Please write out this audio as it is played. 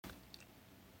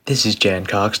This is Jan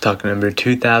Cox, talk number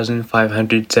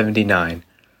 2579,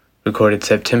 recorded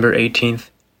September 18th,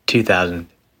 2000.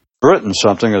 Written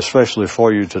something especially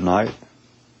for you tonight.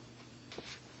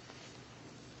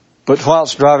 But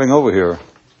whilst driving over here,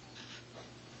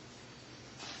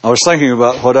 I was thinking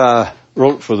about what I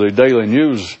wrote for the Daily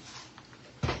News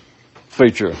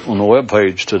feature on the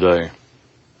webpage today.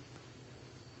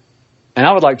 And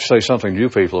I would like to say something to you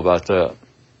people about that,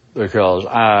 because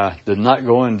I did not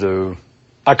go into...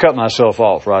 I cut myself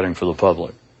off writing for the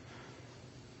public.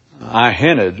 I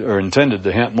hinted or intended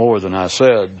to hint more than I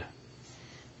said.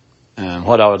 And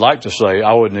what I would like to say,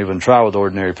 I wouldn't even try with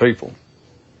ordinary people.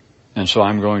 And so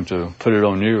I'm going to put it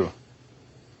on you.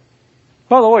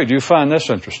 By the way, do you find this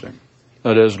interesting?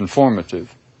 That is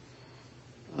informative.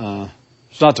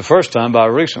 It's not the first time, but I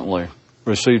recently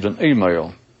received an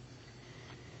email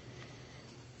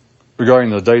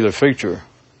regarding the daily feature.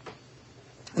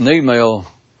 An email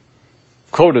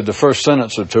quoted the first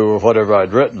sentence or two of whatever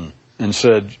I'd written and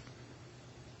said,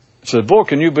 boy,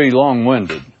 can you be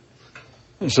long-winded?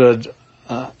 And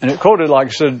it quoted like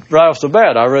it said right off the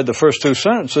bat. I read the first two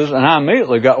sentences and I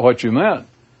immediately got what you meant.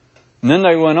 And then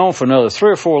they went on for another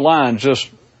 3 or 4 lines.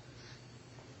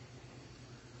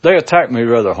 They attacked me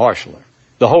rather harshly.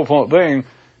 The whole point being,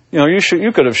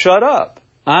 you could have shut up.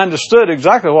 I understood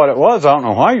exactly what it was. I don't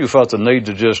know why you felt the need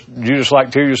to you just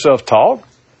like to hear yourself talk.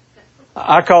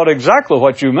 I caught exactly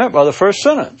what you meant by the first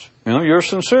sentence. Yours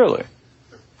sincerely.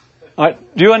 Do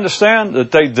you understand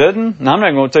that they didn't? And I'm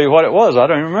not going to tell you what it was. I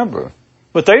don't remember.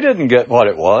 But they didn't get what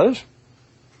it was.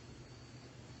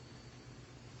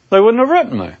 They wouldn't have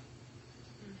written me.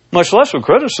 Much less with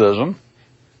criticism.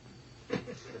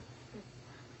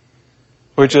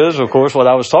 Which is, of course, what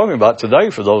I was talking about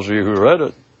today for those of you who read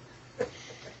it.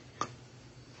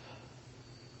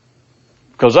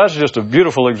 Because that's just a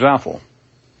beautiful example.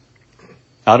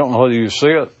 I don't know whether you see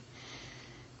it,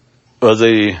 but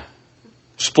the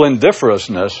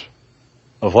splendiferousness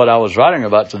of what I was writing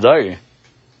about today.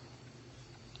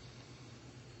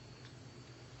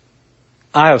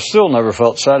 I have still never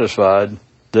felt satisfied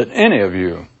that any of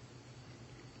you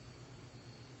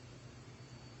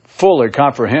fully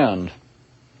comprehend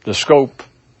the scope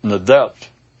and the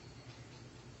depth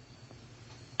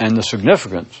and the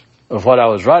significance of what I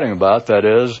was writing about. That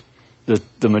is,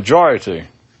 the majority,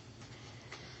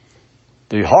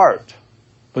 the heart,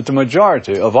 but the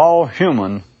majority of all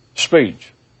human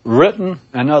speech, written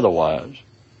and otherwise,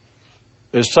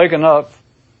 is taken up,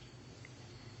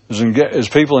 is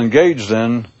people engaged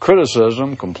in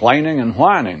criticism, complaining, and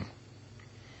whining.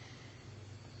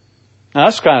 Now,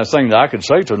 that's the kind of thing that I could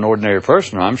say to an ordinary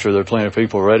person. I'm sure there are plenty of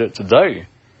people who read it today,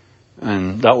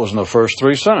 and that was in the first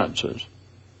 3 sentences.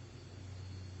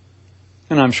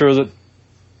 And I'm sure that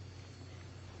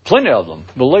plenty of them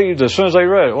believed as soon as they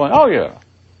read it, went, oh yeah,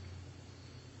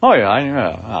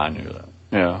 I knew that.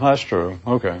 Yeah, that's true.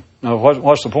 Okay. Now,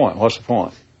 what's the point? What's the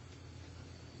point?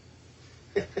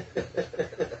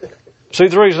 See,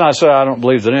 the reason I say I don't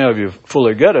believe that any of you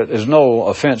fully get it is no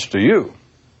offense to you.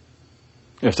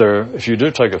 If you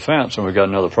do take offense, then we've got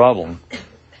another problem.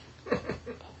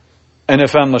 And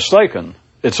if I'm mistaken,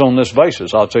 it's on this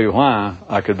basis. I'll tell you why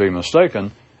I could be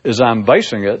mistaken, is I'm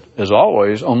basing it, as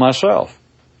always, on myself.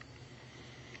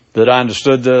 That I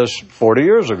understood this 40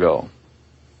 years ago.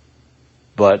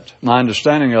 But my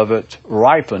understanding of it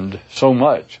ripened so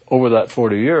much over that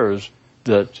 40 years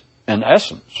that, in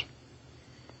essence,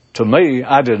 to me,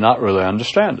 I did not really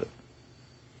understand it.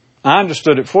 I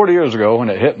understood it 40 years ago when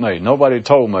it hit me. Nobody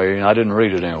told me, and I didn't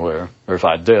read it anywhere. Or if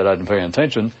I did, I didn't pay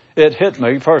attention. It hit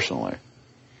me personally.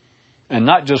 And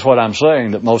not just what I'm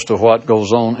saying, that most of what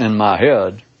goes on in my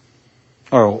head,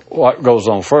 or what goes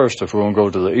on first, if we're going to go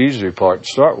to the easy part to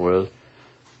start with,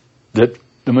 that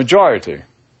the majority,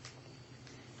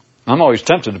 I'm always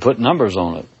tempted to put numbers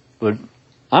on it, but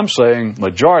I'm saying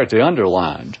majority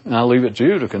underlined, and I leave it to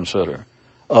you to consider,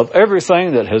 of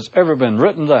everything that has ever been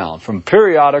written down, from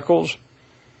periodicals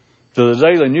to the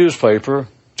daily newspaper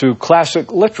to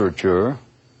classic literature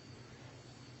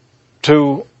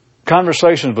to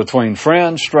conversations between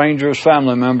friends, strangers,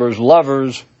 family members,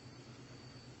 lovers.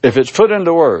 If it's put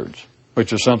into words,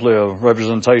 which is simply a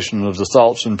representation of the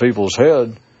thoughts in people's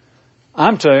head,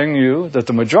 I'm telling you that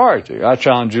the majority, I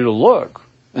challenge you to look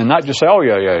and not just say, oh,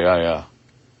 yeah.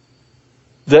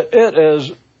 That it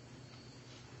is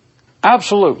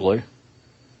absolutely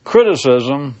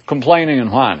criticism, complaining,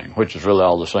 and whining, which is really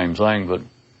all the same thing, but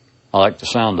I like the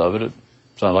sound of it. It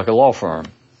sounds like a law firm.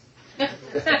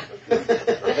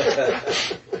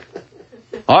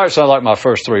 All right, sounds like my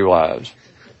first 3 wives.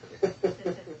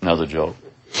 Another joke.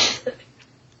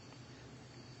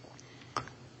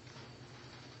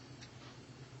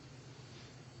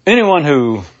 anyone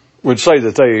who would say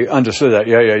that they understood that,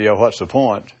 yeah, what's the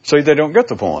point? See, they don't get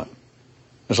the point.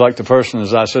 It's like the person,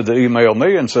 as I said, that emailed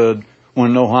me and said, want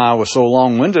to know why I was so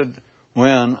long-winded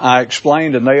when I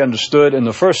explained and they understood in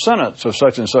the first sentence of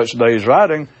such and such day's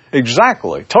writing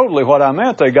exactly, totally what I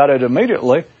meant. They got it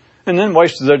immediately and then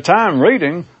wasted their time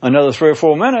reading another 3 or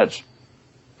 4 minutes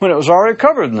when it was already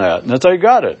covered in that, and that they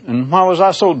got it. And why was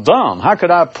I so dumb? How could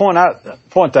I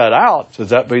point that out,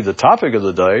 that be the topic of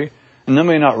the day, and then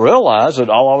me not realize that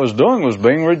all I was doing was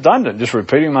being redundant, just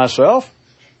repeating myself?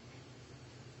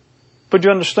 But you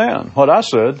understand what I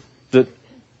said, that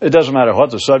it doesn't matter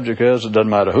what the subject is, it doesn't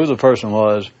matter who the person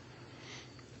was,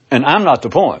 and I'm not the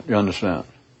point, you understand?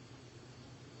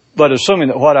 But assuming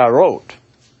that what I wrote,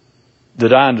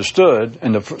 that I understood,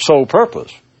 and the sole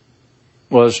purpose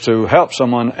was to help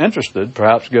someone interested,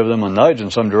 perhaps give them a nudge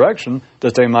in some direction,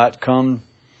 that they might come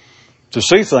to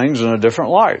see things in a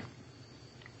different light.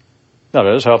 That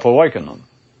is, help awaken them.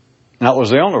 And that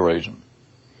was the only reason.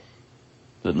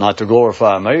 That not to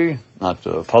glorify me, not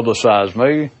to publicize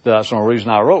me, that's the only reason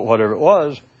I wrote whatever it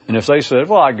was. And if they said,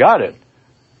 well, I got it,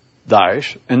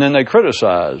 dash, and then they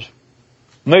criticize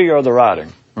me or the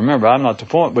writing. Remember, I'm not the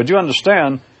point. But you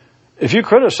understand, if you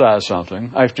criticize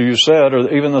something after you said,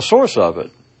 or even the source of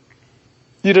it,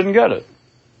 you didn't get it.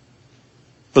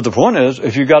 But the point is,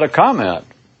 if you got a comment,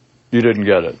 you didn't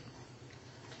get it.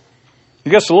 It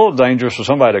gets a little dangerous for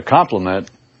somebody to compliment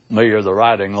me or the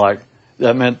writing, like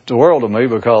that meant the world to me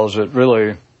because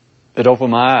it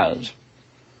opened my eyes.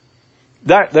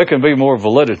 There can be more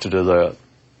validity to that.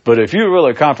 But if you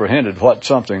really comprehended what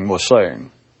something was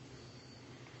saying,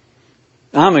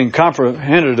 I mean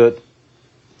comprehended it,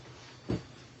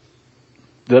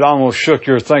 that almost shook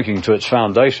your thinking to its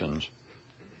foundations,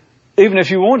 even if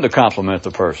you wanted to compliment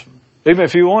the person, even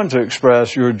if you wanted to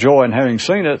express your joy in having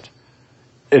seen it,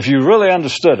 if you really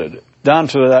understood it, down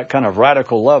to that kind of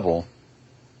radical level,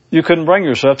 you couldn't bring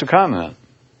yourself to comment.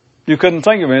 You couldn't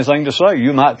think of anything to say.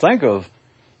 You might think of,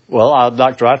 well, I'd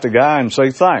like to write the guy and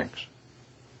say thanks.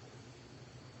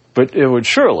 But it would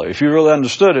surely, if you really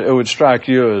understood it, it would strike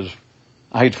you as,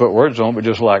 I hate to put words on it, but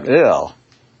just like, ew.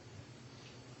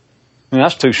 I mean,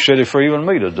 that's too shitty for even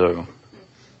me to do.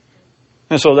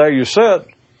 And so there you sit,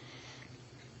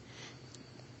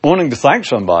 wanting to thank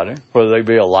somebody, whether they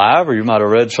be alive or you might have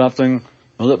read something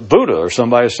that Buddha or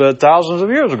somebody said thousands of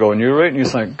years ago, and you read it and you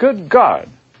think, good God.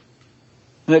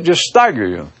 And it just staggers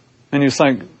you. And you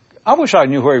think, I wish I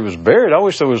knew where he was buried. I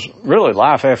wish there was really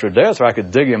life after death, or I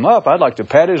could dig him up. I'd like to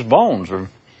pat his bones or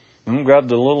grab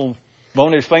the little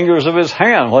bony fingers of his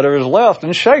hand, whatever's left,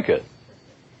 and shake it.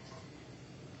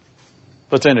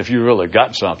 But then if you really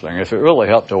got something, if it really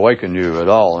helped awaken you at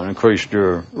all and increased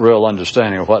your real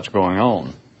understanding of what's going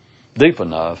on deep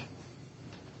enough,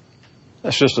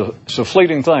 that's just it's a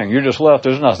fleeting thing. You're just left,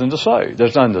 there's nothing to say.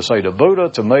 There's nothing to say to Buddha,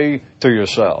 to me, to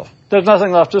yourself. There's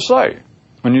nothing left to say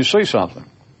when you see something.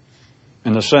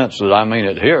 In the sense that I mean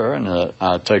it here, and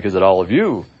I take it that all of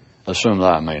you assume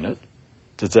that I mean it,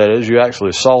 that is, you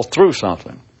actually saw through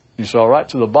something. You saw right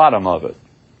to the bottom of it.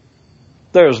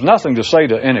 There's nothing to say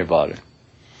to anybody.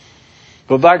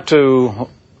 But back to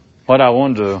what I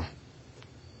wanted to,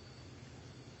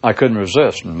 I couldn't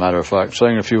resist, as a matter of fact,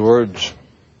 saying a few words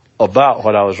about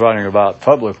what I was writing about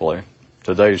publicly,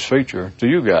 today's feature, to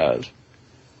you guys.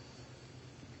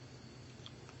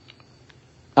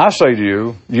 I say to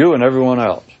you, you and everyone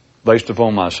else, based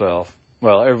upon myself,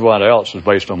 well, everyone else is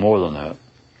based on more than that.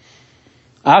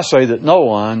 I say that no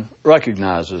one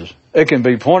recognizes, it can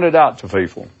be pointed out to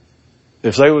people,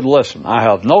 if they would listen. I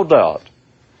have no doubt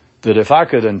that if I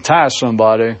could entice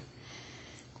somebody,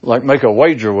 like make a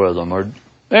wager with them, or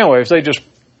anyway, if they just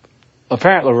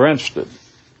apparently were interested,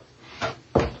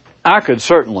 I could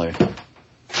certainly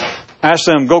ask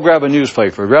them, go grab a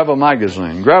newspaper, grab a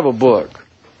magazine, grab a book,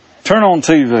 turn on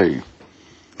TV,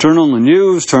 turn on the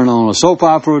news, turn on a soap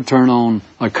opera, turn on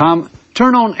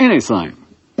anything.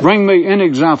 Bring me any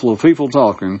example of people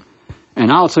talking,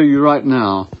 and I'll tell you right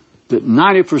now that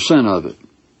 90% of it,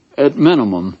 at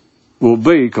minimum, will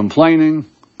be complaining,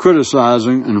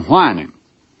 criticizing, and whining.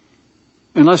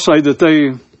 And let's say that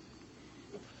they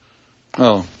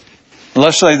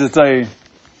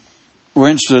were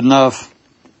interested enough,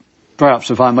 perhaps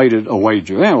if I made it a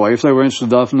wager. Anyway, if they were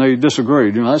interested enough and they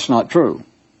disagreed, that's not true.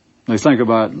 They think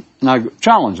about it, and I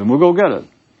challenge them, we'll go get it.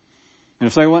 And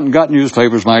if they went and got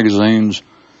newspapers, magazines,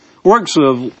 works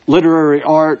of literary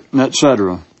art,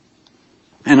 etc.,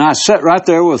 and I sat right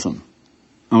there with them,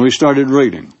 and we started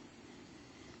reading.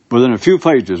 Within a few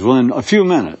pages, within a few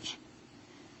minutes,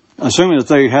 assuming that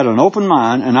they had an open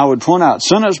mind, and I would point out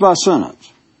sentence by sentence,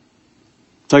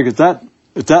 take it at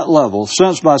that level,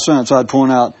 sentence by sentence, I'd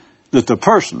point out that the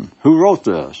person who wrote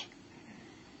this,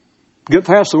 get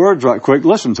past the words right quick,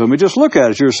 listen to me, just look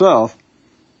at it yourself.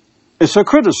 It's a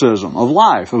criticism of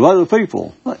life, of other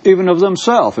people, even of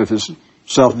themselves, if it's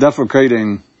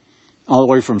self-deprecating, all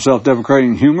the way from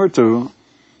self-deprecating humor to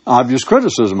obvious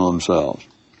criticism of themselves.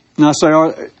 And I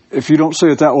say, if you don't see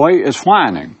it that way, it's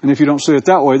whining. And if you don't see it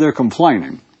that way, they're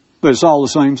complaining. But it's all the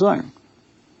same thing.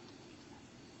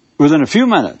 Within a few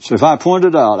minutes, if I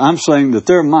pointed out, I'm saying that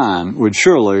their mind would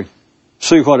surely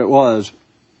see what it was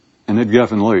and they'd get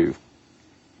up and leave.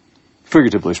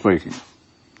 Figuratively speaking.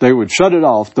 They would shut it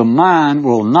off. The mind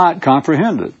will not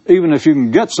comprehend it. Even if you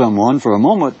can get someone for a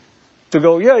moment to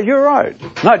go, yeah, you're right.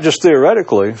 Not just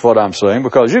theoretically, what I'm saying,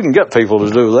 because you can get people to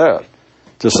do that.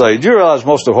 To say, do you realize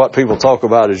most of what people talk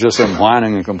about is just them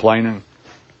whining and complaining?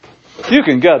 You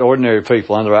can get ordinary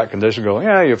people under that condition go,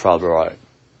 yeah, you're probably right.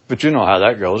 But you know how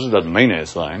that goes. It doesn't mean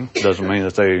anything. It doesn't mean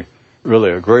that they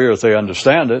really agree or that they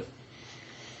understand it.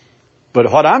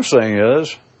 But what I'm saying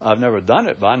is, I've never done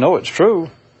it, but I know it's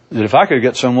true, that if I could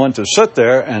get someone to sit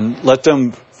there and let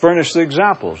them furnish the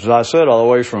examples, as I said, all the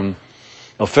way from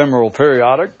ephemeral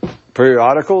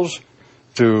periodicals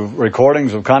to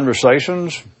recordings of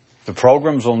conversations, to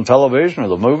programs on television or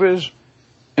the movies,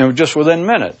 and just within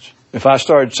minutes, if I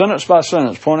started sentence by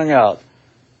sentence pointing out,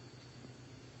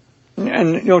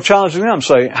 and challenging them,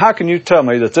 say, how can you tell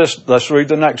me that this, let's read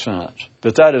the next sentence,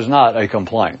 that is not a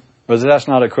complaint, or that that's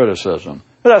not a criticism,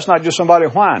 but that's not just somebody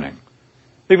whining,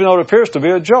 even though it appears to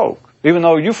be a joke, even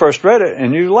though you first read it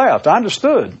and you laughed. I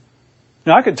understood.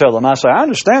 I could tell them, I say, I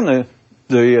understand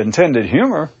the intended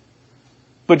humor,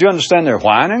 but do you understand their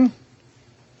whining?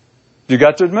 You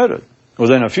got to admit it.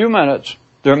 Within a few minutes,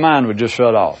 their mind would just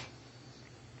shut off.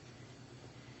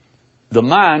 The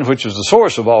mind, which is the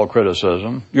source of all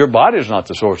criticism, your body is not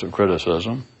the source of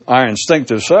criticism. Our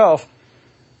instinctive self,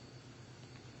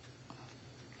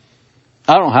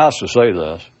 I don't know how else to say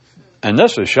this, and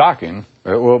this is shocking.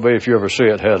 It will be if you ever see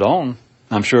it head on.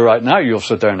 I'm sure right now you'll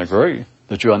sit there and agree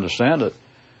that you understand it.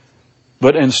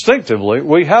 But instinctively,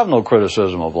 we have no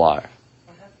criticism of life.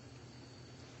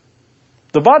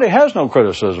 The body has no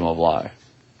criticism of life.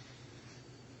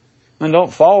 And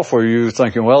don't fall for you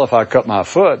thinking, well, if I cut my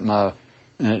foot and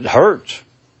it hurts,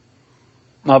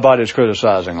 my body's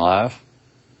criticizing life.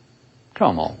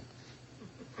 Come on.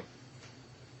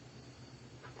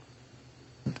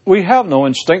 We have no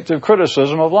instinctive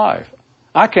criticism of life.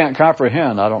 I can't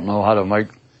comprehend. I don't know how to make,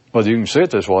 whether you can see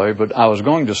it this way, but I was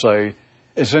going to say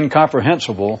it's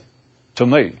incomprehensible to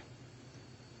me.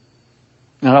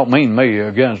 And I don't mean me,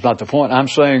 again, it's not the point. I'm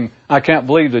saying I can't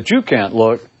believe that you can't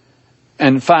look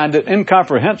and find it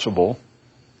incomprehensible,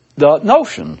 the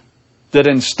notion that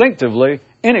instinctively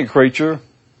any creature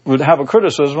would have a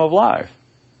criticism of life.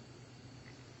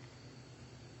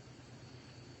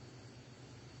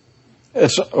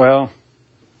 Well,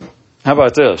 how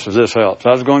about this, if this helps? I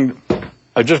was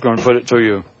just going to put it to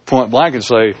you point blank and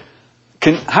say,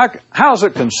 how is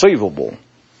it conceivable?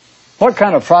 What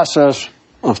kind of process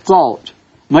of thought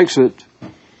makes it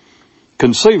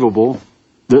conceivable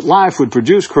that life would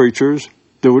produce creatures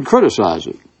that would criticize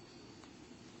it?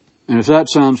 And if that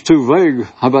sounds too vague,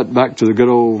 how about back to the good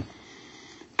old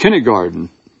kindergarten,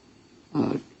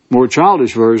 more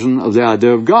childish version of the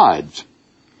idea of gods?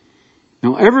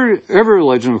 Every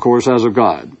religion, of course, has a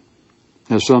God,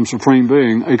 has some supreme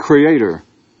being, a creator.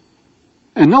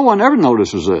 And no one ever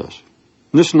notices this.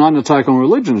 This is not an attack on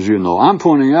religions, you know. I'm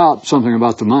pointing out something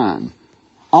about the mind.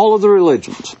 All of the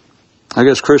religions, I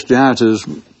guess Christianity is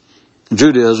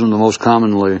Judaism, the most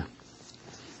commonly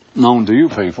known to you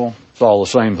people. It's all the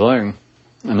same thing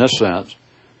in this sense.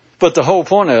 But the whole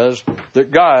point is that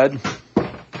God,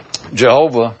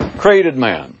 Jehovah, created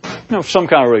man. For some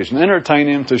kind of reason. Entertain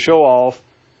him, to show off,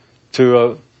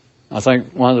 to, I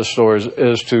think one of the stories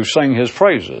is to sing his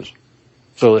praises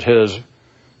so that his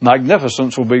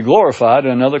magnificence will be glorified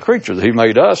in another creature that he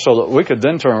made us, so that we could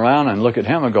then turn around and look at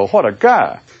him and go, what a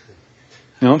guy.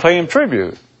 Pay him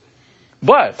tribute.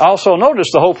 But also notice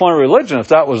the whole point of religion, if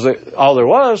that was all there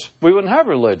was, we wouldn't have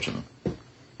religion.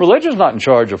 Religion's not in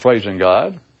charge of praising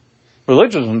God.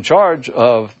 Religion's in charge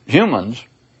of humans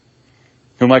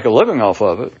who make a living off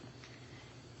of it.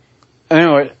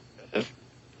 Anyway,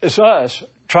 it's us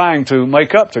trying to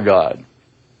make up to God.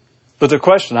 But the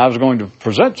question I was going to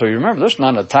present to you, remember, this is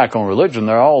not an attack on religion.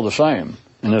 They're all the same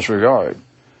in this regard.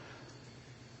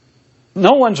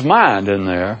 No one's mind in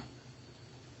there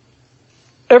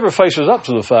ever faces up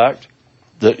to the fact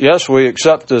that, yes, we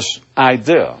accept this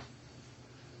idea.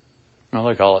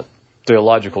 They call it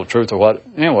theological truth or what.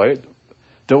 Anyway,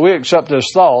 that we accept this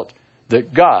thought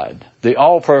that God, the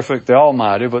all-perfect, the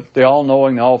almighty, but the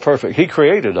all-knowing, the all-perfect, he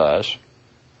created us.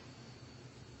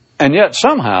 and yet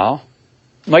somehow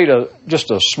made just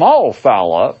a small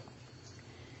foul up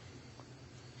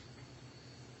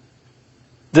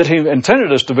that he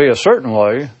intended us to be a certain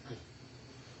way,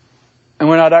 and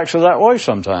we're not actually that way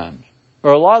sometimes,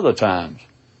 or a lot of the times.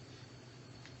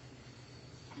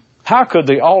 How could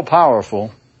the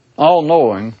all-powerful,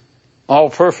 all-knowing,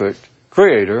 all-perfect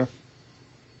Creator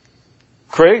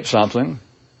create something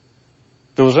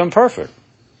that was imperfect?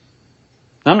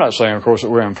 I'm not saying, of course, that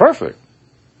we're imperfect,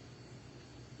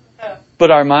 but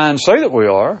our minds say that we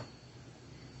are,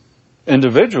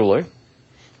 individually,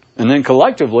 and then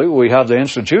collectively we have the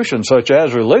institutions such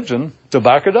as religion to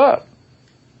back it up.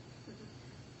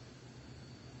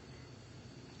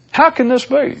 How can this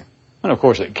be? And of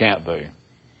course it can't be.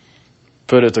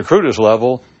 Put at the crudest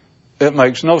level, it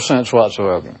makes no sense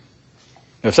whatsoever.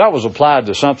 If that was applied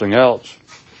to something else,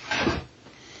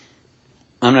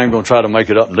 I'm not even going to try to make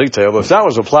it up in detail, but if that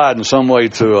was applied in some way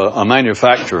to a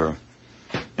manufacturer,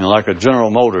 like a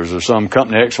General Motors or some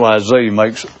company XYZ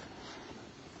makes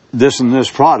this and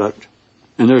this product,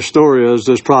 and their story is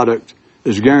this product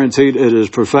is guaranteed, it is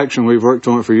perfection, we've worked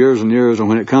on it for years and years, and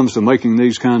when it comes to making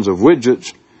these kinds of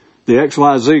widgets, the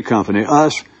XYZ company,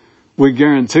 us, we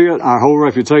guarantee it, our whole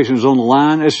reputation is on the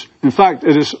line. In fact,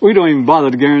 we don't even bother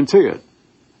to guarantee it.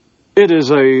 It is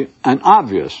an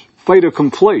obvious fait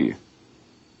accompli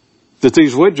that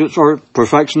these widgets are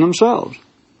perfection themselves.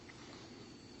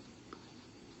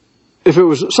 If it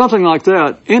was something like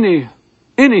that, any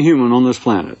human on this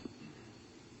planet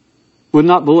would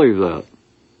not believe that,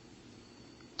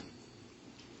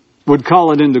 would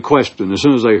call it into question as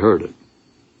soon as they heard it.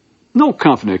 No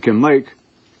company can make,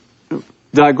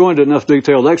 did I go into enough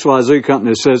detail? The XYZ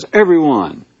company says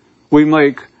everyone, we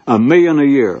make 1 million a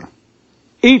year.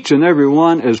 Each and every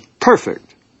one is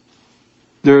perfect.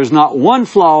 There is not one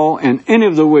flaw in any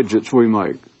of the widgets we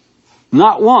make.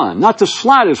 Not one. Not the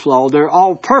slightest flaw. They're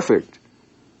all perfect.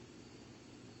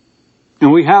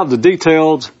 And we have the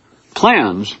detailed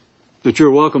plans that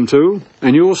you're welcome to,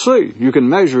 and you will see. You can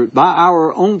measure it by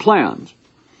our own plans.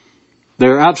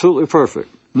 They're absolutely perfect.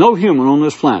 No human on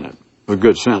this planet, with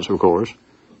good sense, of course,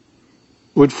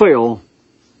 would fail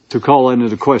to call that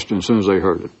into question as soon as they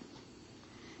heard it.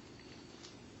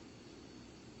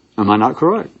 Am I not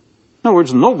correct? In other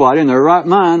words, nobody in their right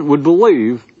mind would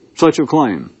believe such a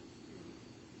claim.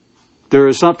 There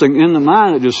is something in the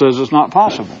mind that just says it's not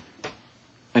possible.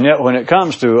 And yet when it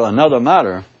comes to another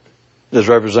matter that's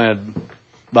represented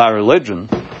by religion,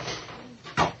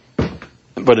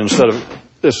 but instead of,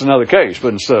 it's another case,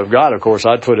 but instead of God, of course,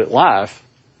 I'd put it life.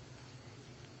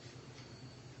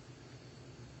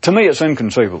 To me, it's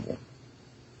inconceivable.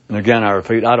 And again, I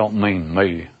repeat, I don't mean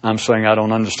me. I'm saying I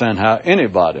don't understand how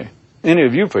anybody, any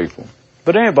of you people,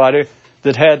 but anybody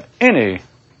that had any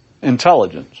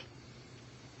intelligence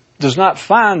does not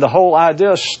find the whole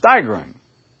idea staggering.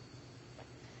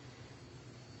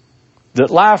 That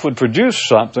life would produce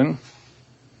something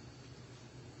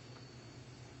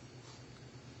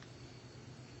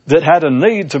that had a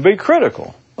need to be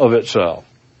critical of itself.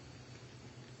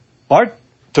 Or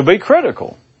to be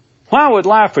critical. Why would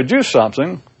life produce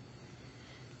something?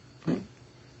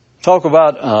 Talk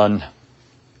about an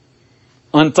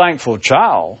unthankful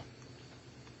child.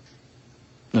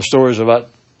 The stories about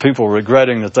people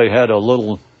regretting that they had a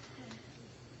little,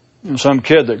 some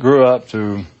kid that grew up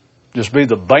to just be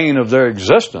the bane of their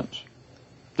existence,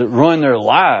 that ruined their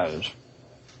lives,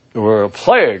 that were a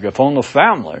plague upon the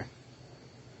family.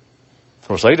 Of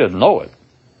course, they didn't know it.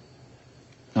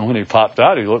 And when he popped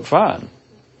out, he looked fine.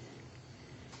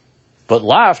 But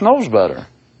life knows better.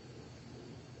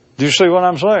 Do you see what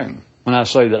I'm saying? When I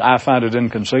say that I find it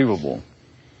inconceivable.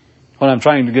 What I'm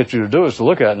trying to get you to do is to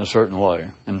look at it in a certain way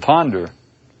and ponder.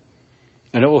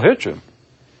 And it will hit you.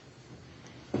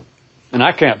 And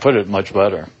I can't put it much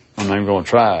better. I'm not even going to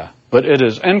try. But it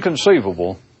is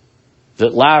inconceivable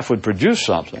that life would produce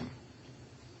something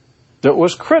that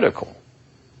was critical.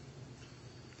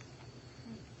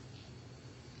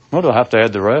 What do I have to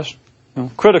add the rest?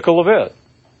 Critical of it,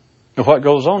 of what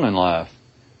goes on in life.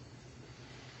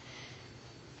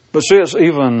 But see, it's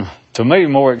even, to me,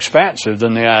 more expansive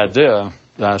than the idea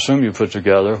that I assume you put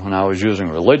together when I was using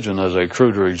religion as a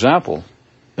cruder example.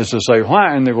 Is to say,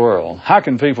 why in the world, how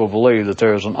can people believe that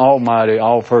there is an almighty,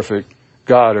 all-perfect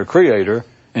God or Creator,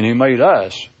 and He made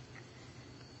us?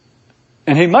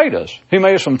 And He made us. He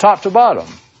made us from top to bottom.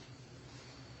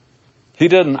 He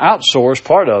didn't outsource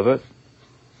part of it.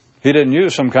 He didn't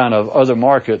use some kind of other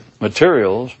market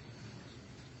materials.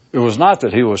 It was not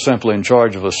that He was simply in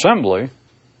charge of assembly.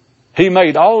 He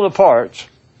made all the parts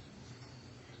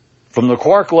from the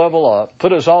quark level up,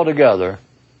 put us all together,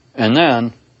 and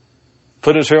then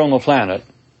put us here on the planet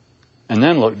and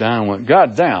then looked down and went,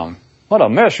 God damn, what a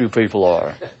mess you people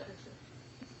are.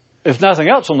 If nothing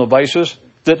else, on the basis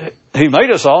that he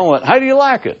made us all and went, how do you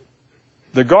like it?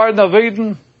 The Garden of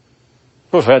Eden?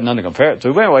 Of course, we had nothing to compare it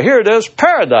to. But anyway, here it is,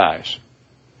 paradise.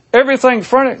 Everything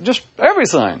furnished, just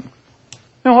everything.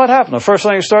 And what happened? The first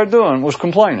thing he started doing was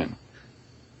complaining.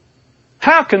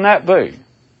 How can that be?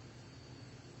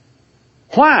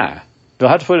 Why? Do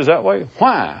I have to put it that way?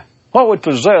 Why? What would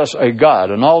possess a God,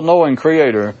 an all-knowing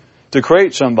creator, to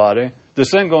create somebody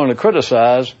that's then going to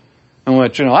criticize and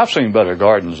went, I've seen better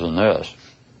gardens than this.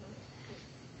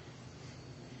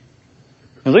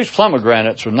 And these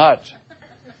pomegranates are not,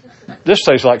 this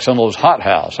tastes like some of those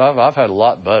hothouse. I've had a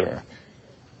lot better.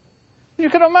 You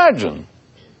can imagine.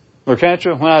 Or can't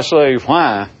you? When I say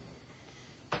why,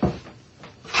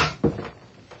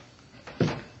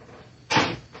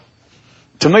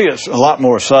 to me it's a lot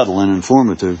more subtle and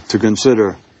informative to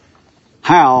consider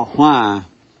how, why.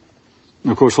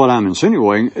 And of course, what I'm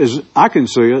insinuating is I can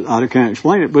see it, I can't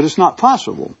explain it, but it's not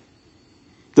possible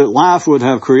that life would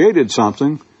have created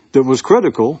something that was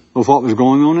critical of what was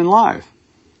going on in life.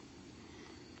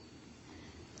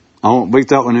 I won't beat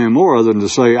that one anymore other than to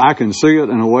say I can see it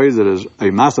in a way that is a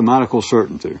mathematical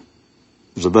certainty.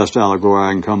 It's the best allegory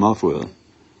I can come up with.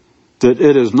 That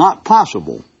it is not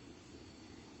possible,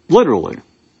 literally,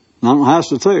 no one has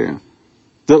to tell you,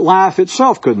 that life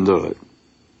itself couldn't do it.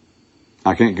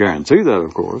 I can't guarantee that,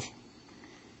 of course.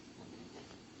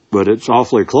 But it's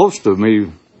awfully close to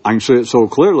me. I can see it so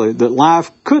clearly that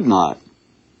life could not,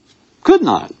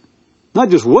 not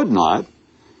just would not,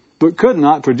 but could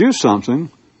not produce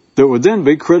something that would then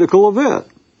be critical of it.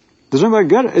 Does anybody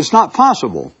get it? It's not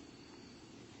possible.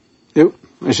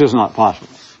 It's just not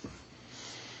possible.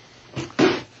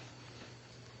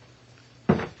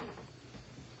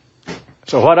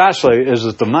 So what I say is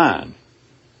that the mind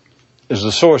is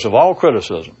the source of all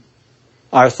criticism,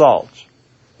 our thoughts.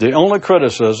 The only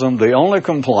criticism, the only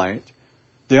complaint,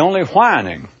 the only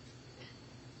whining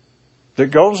that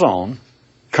goes on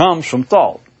comes from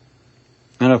thought.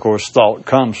 And of course, thought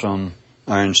comes from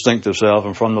our instinctive self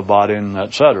and from the body and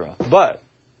etc. But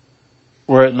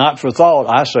were it not for thought,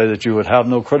 I say that you would have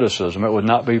no criticism. It would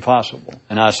not be possible.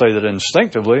 And I say that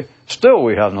instinctively, still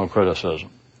we have no criticism.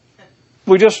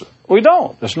 We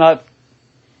don't. It's not,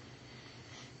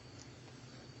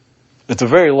 at the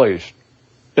very least,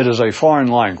 it is a foreign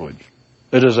language.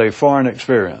 It is a foreign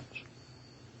experience.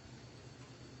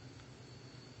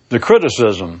 The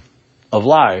criticism of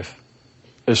life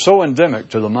is so endemic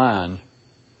to the mind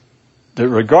that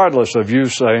regardless of you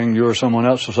saying, you or someone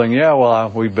else is saying, yeah, well,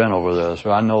 we've been over this,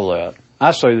 or I know that,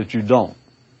 I say that you don't.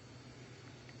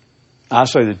 I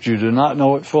say that you do not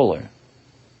know it fully.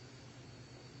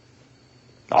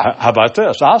 How about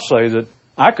this? I'll say that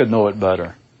I could know it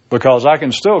better because I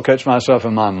can still catch myself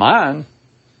in my mind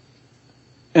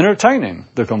entertaining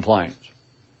the complaints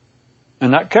and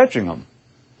not catching them.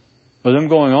 But them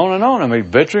going on and on, I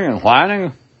mean, bitching and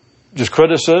whining, just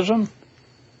criticism.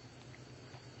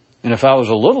 And if I was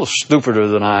a little stupider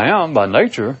than I am by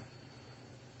nature,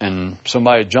 and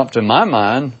somebody jumped in my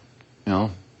mind,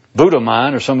 Buddha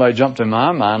mind, or somebody jumped in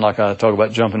my mind, like I talk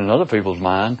about jumping in other people's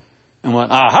mind, and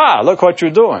went, aha, look what you're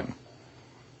doing.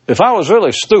 If I was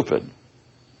really stupid,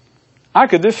 I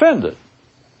could defend it.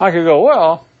 I could go,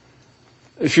 well,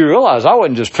 if you realize I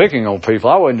wasn't just picking on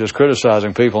people, I wasn't just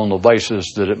criticizing people on the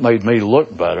basis that it made me look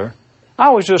better.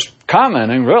 I was just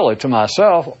commenting really to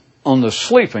myself on the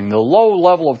sleeping, the low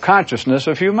level of consciousness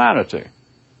of humanity.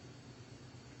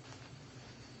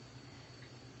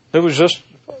 It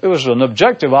was an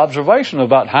objective observation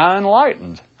about how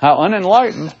enlightened, how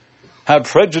unenlightened, how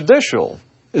prejudicial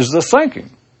is the thinking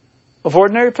of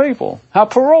ordinary people, how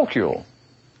parochial.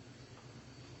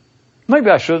 Maybe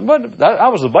I shouldn't, but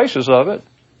that was the basis of it.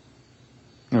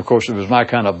 And of course, if it was my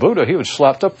kind of Buddha, he would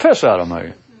slap the piss out of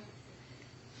me.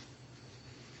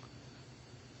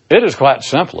 It is quite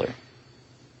simply,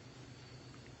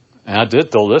 and I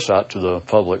did throw this out to the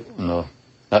public in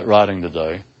that writing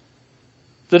today,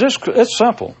 that it's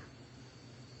simple.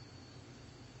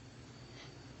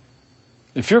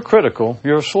 If you're critical,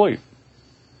 you're asleep.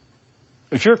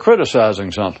 If you're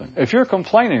criticizing something, if you're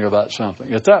complaining about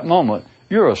something, at that moment,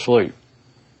 you're asleep.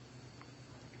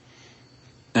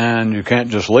 And you can't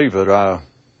just leave it. I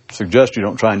suggest you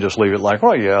don't try and just leave it like,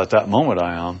 well, yeah, at that moment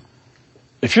I am.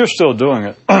 If you're still doing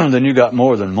it, then you got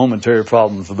more than momentary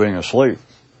problems of being asleep.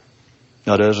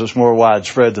 That is, it's more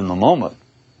widespread than the moment.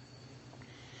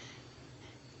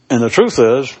 And the truth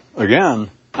is, again,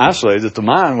 I say that the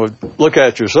mind would look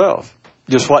at yourself,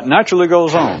 just what naturally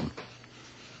goes on.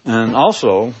 And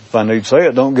also, if I need to say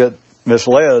it, don't get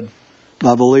misled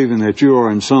by believing that you are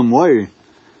in some way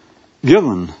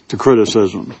given to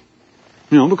criticism.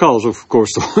 Because, of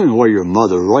course, the way your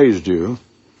mother raised you,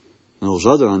 and those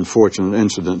other unfortunate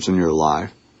incidents in your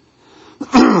life.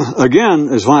 Again,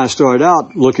 is why I started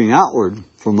out looking outward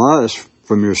from us,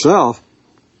 from yourself.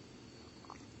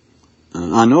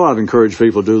 I know I've encouraged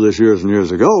people to do this years and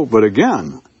years ago, but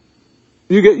again,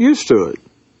 you get used to it.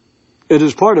 It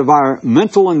is part of our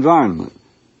mental environment.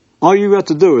 All you got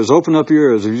to do is open up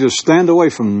your ears. If you just stand away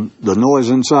from the noise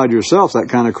inside yourself, that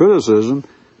kind of criticism,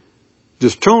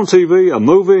 just turn on TV, a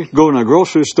movie, go in a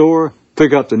grocery store,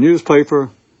 pick up the newspaper,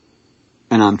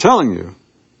 and I'm telling you,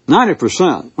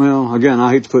 90%, well, again,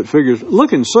 I hate to put figures,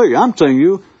 look and see, I'm telling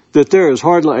you that there is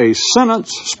hardly a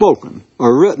sentence spoken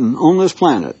or written on this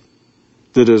planet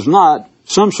that is not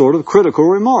some sort of critical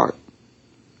remark.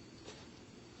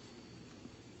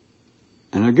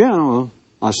 And again, well,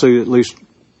 I see at least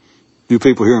you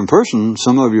people here in person,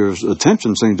 some of your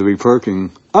attention seems to be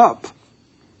perking up.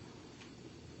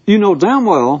 You know damn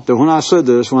well that when I said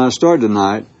this, when I started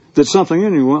tonight, that something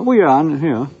in you went, well,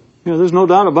 yeah, there's no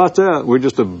doubt about that. We're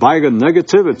just a bag of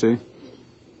negativity.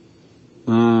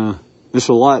 It's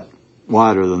a lot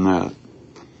wider than that.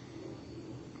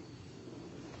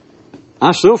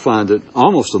 I still find it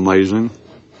almost amazing,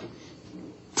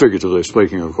 figuratively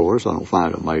speaking, of course. I don't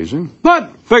find it amazing.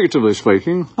 But, figuratively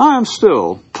speaking, I am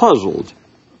still puzzled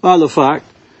by the fact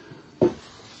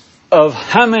of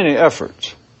how many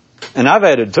efforts, and I've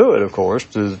added to it, of course,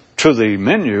 to the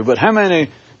menu, but how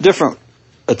many different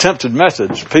attempted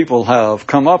methods people have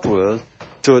come up with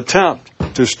to attempt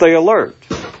to stay alert,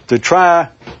 to try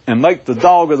and make the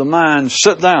dog of the mind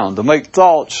sit down, to make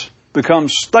thoughts become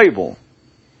stable.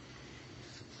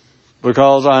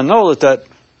 Because I know that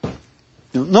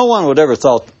no one would ever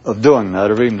thought of doing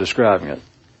that or even describing it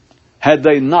had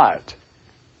they not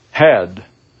had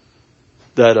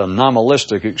that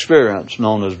anomalistic experience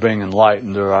known as being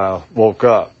enlightened or I woke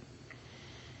up.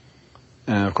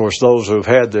 And of course, those who've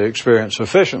had the experience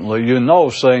sufficiently,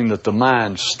 saying that the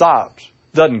mind stops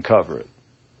doesn't cover it.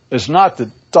 It's not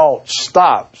that thought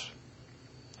stops.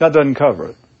 That doesn't cover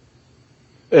it.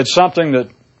 It's something that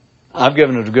I've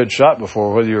given it a good shot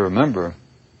before, whether you remember.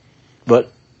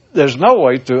 But there's no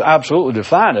way to absolutely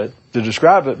define it, to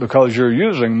describe it, because you're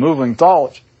using moving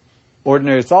thoughts,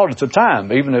 ordinary thought at the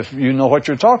time, even if you know what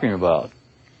you're talking about.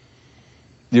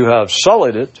 You have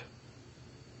sullied it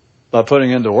by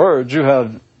putting into words. You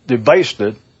have debased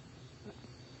it.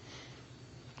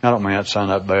 I don't mean that to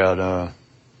sound that bad.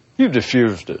 You've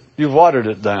diffused it. You've watered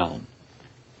it down.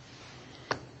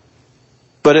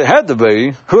 But it had to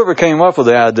be, whoever came up with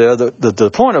the idea that the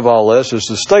point of all this is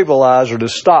to stabilize or to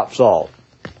stop thought.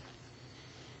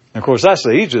 And of course, that's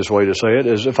the easiest way to say it,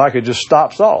 is if I could just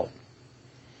stop thought.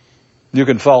 You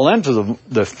can fall into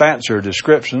the fancier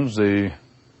descriptions, the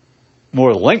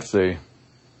more lengthy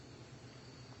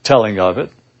telling of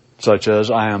it, such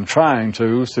as I am trying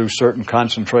to, through certain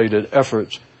concentrated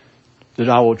efforts that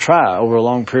I will try over a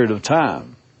long period of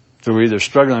time, through either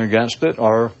struggling against it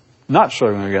or not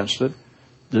struggling against it,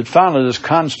 that finally this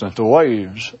constant, the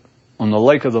waves on the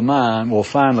lake of the mind will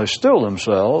finally still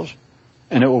themselves,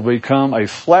 and it will become a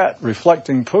flat,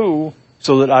 reflecting pool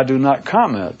so that I do not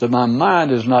comment, that my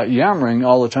mind is not yammering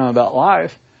all the time about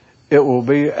life. It will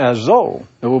be as though,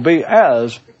 it will be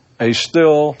as a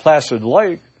still, placid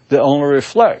lake that only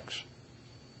reflects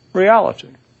reality.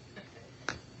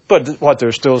 But what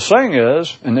they're still saying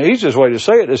is, and the easiest way to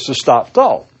say it is to stop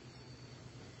thought.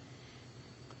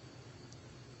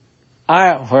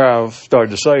 Where I've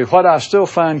started to say, what I still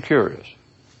find curious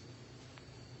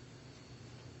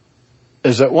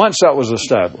is that once that was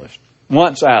established,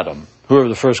 once Adam, whoever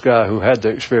the first guy who had the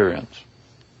experience,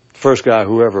 the first guy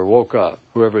who ever woke up,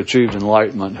 whoever achieved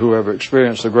enlightenment, whoever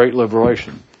experienced the great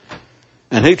liberation,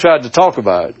 and he tried to talk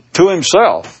about it to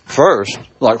himself first,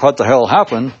 like what the hell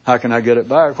happened, how can I get it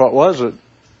back, what was it?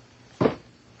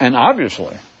 And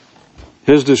obviously,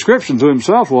 his description to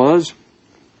himself was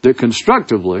that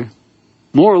constructively,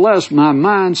 more or less, my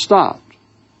mind stopped.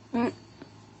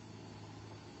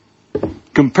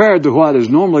 Compared to what is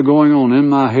normally going on in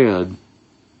my head,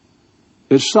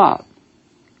 it stopped.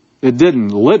 It didn't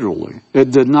literally.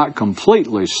 It did not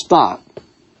completely stop.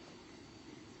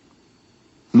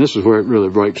 And this is where it really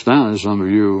breaks down, and some of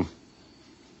you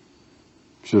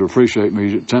should appreciate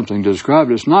me attempting to describe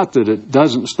it. It's not that it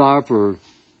doesn't stop or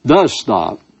does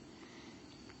stop.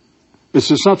 It's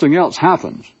that something else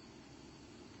happens.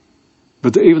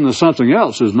 But even the something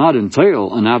else does not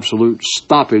entail an absolute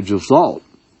stoppage of thought.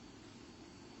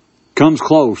 Comes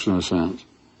close in a sense,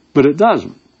 but it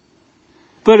doesn't.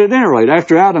 But at any rate,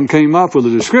 after Adam came up with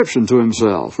a description to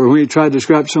himself, or when he tried to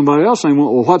describe somebody else, they went,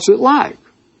 well, what's it like?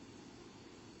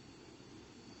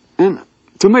 And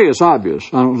to me, it's obvious.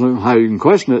 I don't know how you can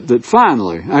question it, that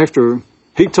finally, after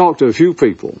he talked to a few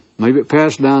people, maybe it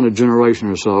passed down a generation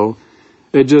or so,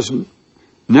 it just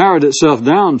narrowed itself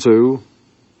down to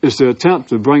is the attempt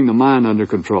to bring the mind under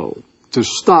control, to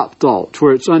stop thought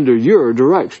where it's under your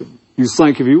direction. You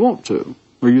think if you want to,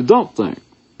 or you don't think,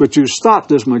 but you stop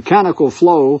this mechanical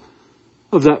flow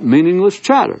of that meaningless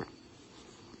chatter.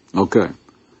 Okay.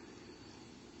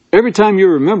 Every time you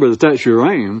remember that that's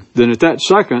your aim, then at that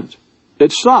second,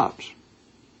 it stops.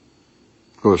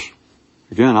 Of course,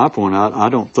 again, I point out, I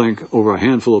don't think over a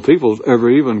handful of people ever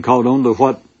even caught on to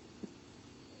what,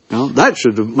 that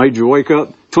should have made you wake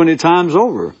up 20 times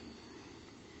over.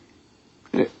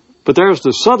 But there's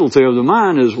the subtlety of the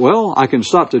mind is, well, I can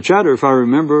stop the chatter if I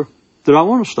remember that I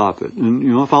want to stop it. And,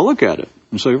 if I look at it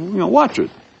and say, watch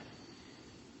it.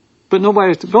 But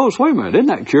nobody goes, wait a minute, isn't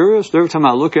that curious? Every time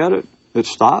I look at it, it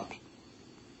stops.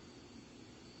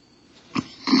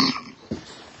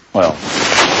 Well,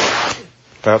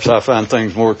 perhaps I find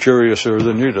things more curiouser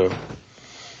than you do.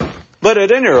 But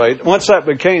at any rate, once that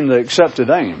became the accepted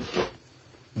aim,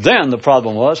 then the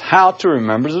problem was how to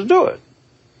remember to do it.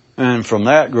 And from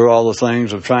that grew all the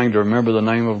things of trying to remember the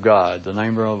name of God, the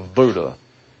name of Buddha,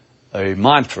 a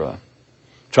mantra,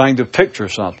 trying to picture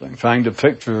something, trying to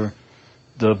picture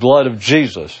the blood of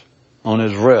Jesus on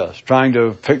his wrist, trying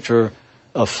to picture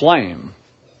a flame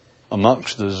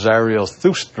amongst the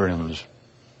Zarathustrians.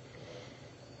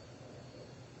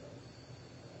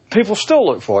 People still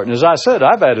look for it. And as I said,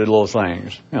 I've added little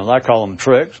things. I call them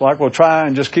tricks. Like, we'll try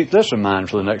and just keep this in mind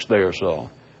for the next day or so.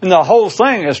 And the whole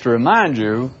thing is to remind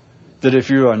you that if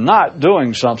you are not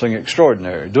doing something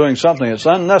extraordinary, doing something that's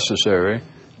unnecessary,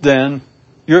 then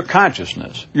your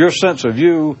consciousness, your sense of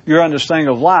you, your understanding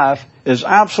of life is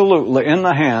absolutely in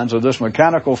the hands of this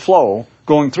mechanical flow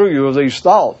going through you of these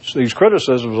thoughts, these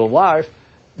criticisms of life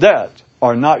that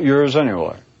are not yours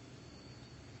anyway.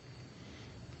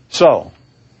 So,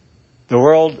 the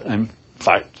world, in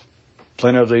fact,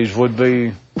 plenty of these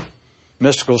would-be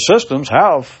mystical systems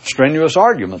have strenuous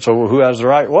arguments over who has the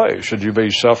right way. Should you be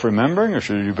self-remembering or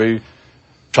should you be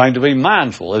trying to be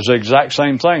mindful? Is it the exact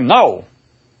same thing? No.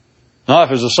 Now,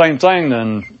 if it's the same thing,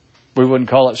 then we wouldn't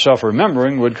call it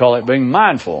self-remembering. We'd call it being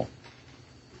mindful.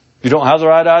 You don't have the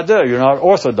right idea. You're not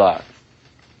orthodox.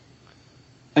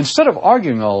 Instead of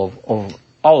arguing all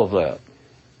of that,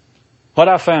 what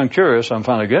I found curious, I'm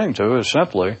finally getting to, is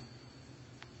simply,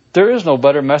 there is no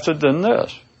better method than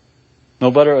this. No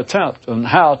better attempt on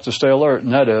how to stay alert,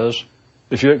 and that is,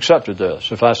 if you accepted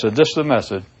this. If I said, this is the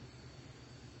method,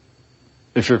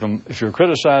 if you're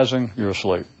criticizing, you're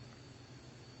asleep.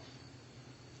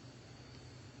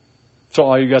 So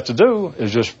all you got to do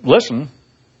is just listen,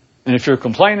 and if you're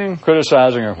complaining,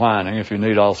 criticizing, or whining, if you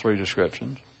need all three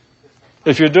descriptions,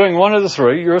 if you're doing one of the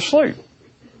three, you're asleep.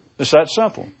 It's that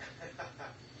simple.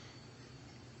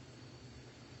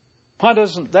 Why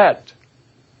has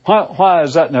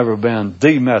that never been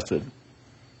the method?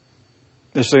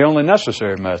 It's the only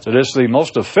necessary method. It's the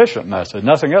most efficient method.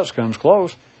 Nothing else comes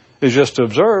close. It's just to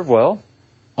observe, well,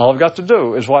 all I've got to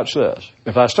do is watch this.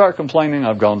 If I start complaining,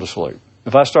 I've gone to sleep.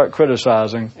 If I start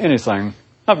criticizing anything,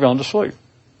 I've gone to sleep.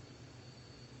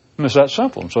 And it's that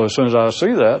simple. So as soon as I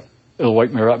see that, it'll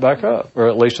wake me right back up, or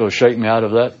at least it'll shake me out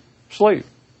of that sleep.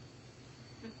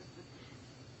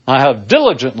 I have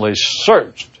diligently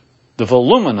searched the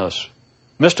voluminous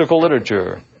mystical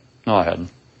literature. No, I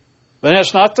hadn't. Then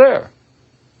it's not there.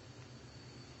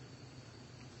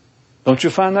 Don't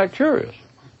you find that curious?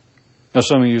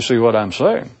 Assuming you see what I'm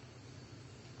saying.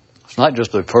 It's not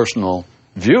just a personal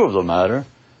view of the matter.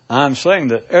 I'm saying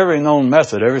that every known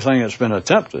method, everything that's been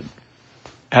attempted,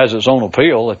 has its own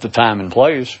appeal at the time and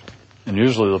place. And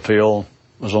usually the appeal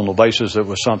was on the basis that it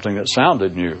was something that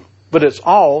sounded new. But it's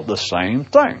all the same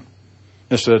thing.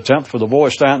 It's the attempt for the boy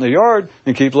to stand in the yard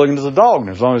and keep looking at the dog.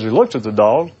 And as long as he looks at the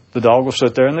dog will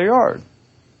sit there in the yard.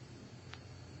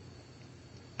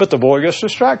 But the boy gets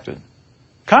distracted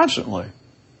constantly.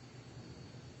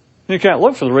 You can't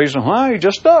look for the reason why. He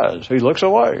just does. He looks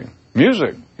away.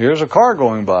 Music. Here's a car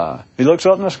going by. He looks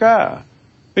up in the sky.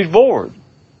 He's bored.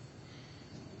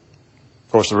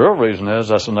 Of course, the real reason is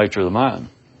that's the nature of the mind.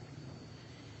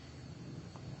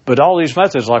 But all these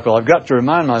methods, like, well, I've got to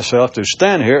remind myself to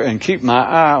stand here and keep my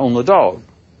eye on the dog.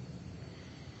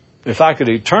 If I could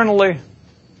eternally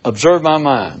observe my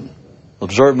mind,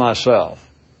 observe myself.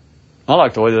 I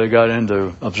like the way they got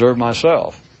into observe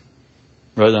myself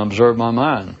rather than observe my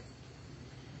mind.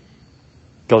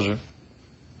 Because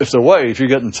if you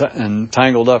get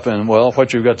entangled up in, well,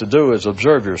 what you've got to do is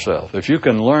observe yourself. If you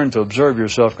can learn to observe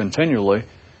yourself continually,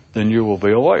 then you will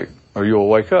be awake, or you will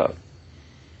wake up.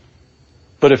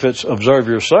 But if it's observe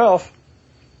yourself,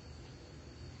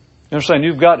 you're saying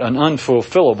you've got an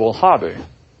unfulfillable hobby.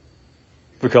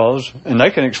 Because, and they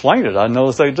can explain it, I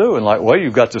know that they do. And like, well,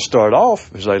 you've got to start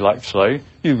off, as they like to say,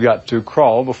 you've got to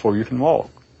crawl before you can walk.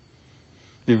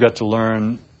 You've got to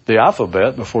learn the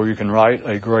alphabet before you can write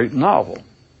a great novel.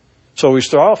 So we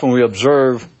start off and we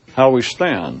observe how we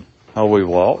stand, how we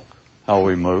walk, how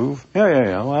we move.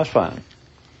 Yeah, well, that's fine.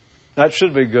 That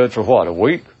should be good for what, a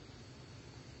week?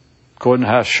 According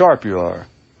to how sharp you are.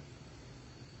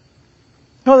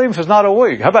 No, even if it's not a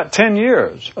week, how about 10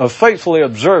 years of faithfully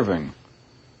observing?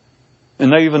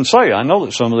 And they even say, I know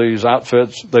that some of these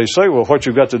outfits, they say, well, what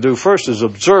you've got to do first is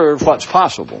observe what's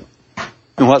possible.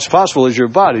 And what's possible is your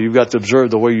body. You've got to observe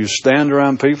the way you stand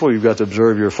around people. You've got to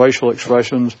observe your facial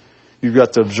expressions. You've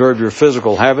got to observe your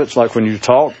physical habits, like when you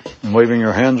talk and waving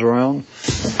your hands around.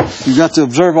 You've got to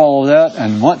observe all of that.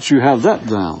 And once you have that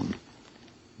down,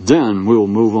 then we'll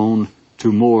move on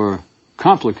to more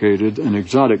complicated and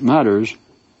exotic matters,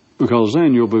 because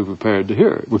then you'll be prepared to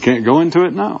hear it. We can't go into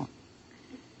it now.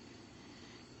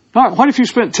 All right, what if you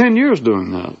spent 10 years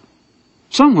doing that?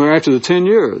 Somewhere after the 10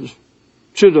 years,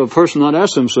 should a person not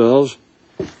ask themselves,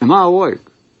 am I awake?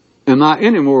 Am I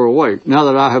any more awake now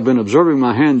that I have been observing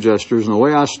my hand gestures and the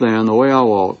way I stand, the way I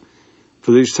walk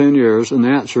for these 10 years? And the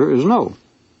answer is no.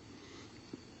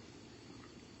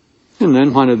 And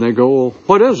then why did they go, well,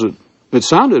 what is it? It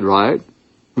sounded right.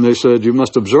 And they said, you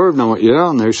must observe. And I went, yeah.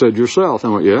 And they said, yourself.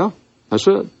 And I went, yeah, that's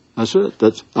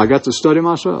it. I got to study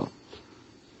myself.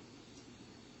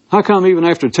 How come even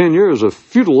after 10 years of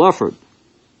futile effort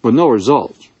with no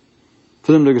results,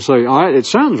 for them to say, all right, it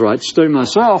sounds right to study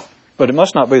myself, but it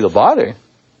must not be the body?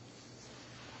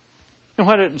 And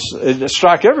why didn't it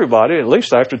strike everybody, at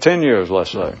least after 10 years,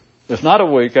 let's say? If not a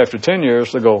week, after 10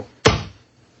 years, to go,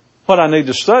 what I need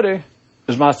to study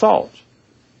is my thoughts.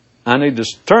 I need to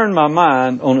turn my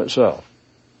mind on itself.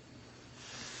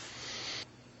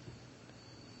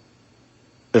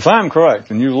 If I'm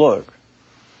correct and you look,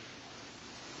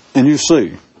 and you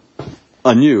see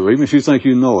anew, even if you think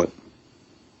you know it,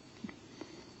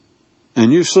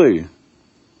 and you see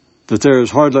that there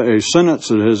is hardly a sentence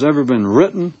that has ever been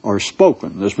written or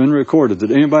spoken, that's been recorded,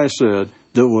 that anybody said,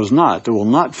 that will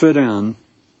not fit in,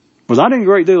 without any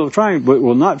great deal of trying, but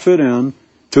will not fit in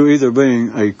to either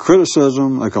being a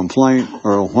criticism, a complaint,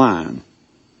 or a whine,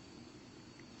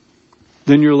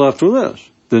 then you're left with this.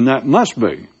 Then that must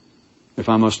be, if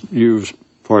I must use,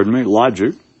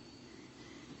 logic,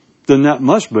 then that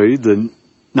must be the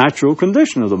natural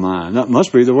condition of the mind. That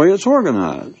must be the way it's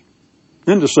organized.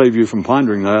 And to save you from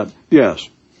pondering that, yes.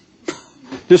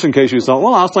 Just in case you thought,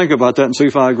 well, I'll think about that and see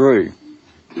if I agree.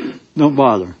 Don't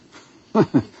bother.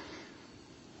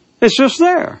 It's just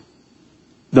there.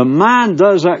 The mind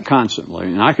does that constantly.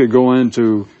 And I could go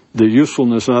into the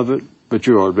usefulness of it, but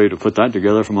you ought to be able to put that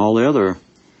together from all the other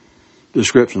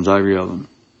descriptions I've given.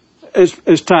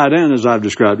 It's tied in, as I've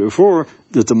described it before,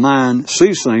 that the mind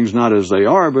sees things not as they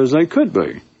are, but as they could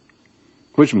be,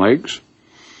 which makes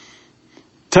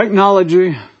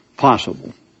technology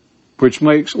possible, which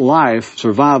makes life,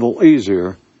 survival,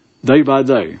 easier day by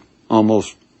day,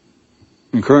 almost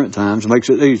in current times, makes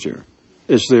it easier.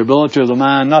 It's the ability of the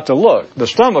mind not to look. The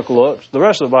stomach looks, the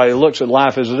rest of the body looks at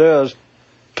life as it is.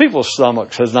 People's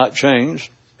stomachs has not changed.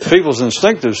 People's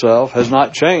instinctive self has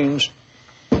not changed.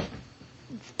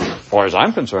 As far as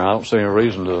I'm concerned, I don't see any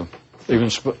reason to even...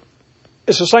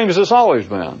 It's the same as it's always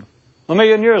been.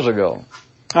 1,000,000 years ago.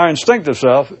 Our instinctive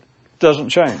self doesn't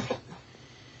change.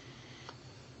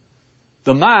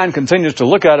 The mind continues to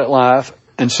look at life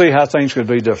and see how things could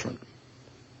be different.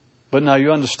 But now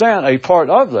you understand a part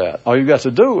of that. All you got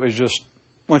to do is just,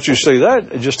 once you see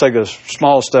that, just take a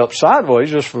small step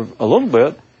sideways just for a little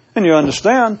bit, and you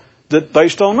understand that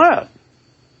based on that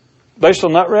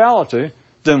reality,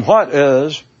 then what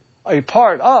is a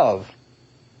part of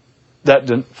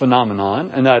that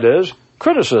phenomenon, and that is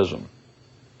criticism.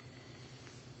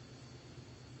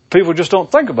 People just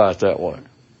don't think about it that way.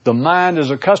 The mind is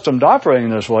accustomed to operating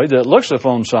this way, that it looks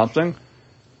upon something,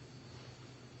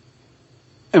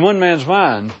 and one man's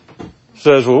mind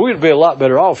says, well, we'd be a lot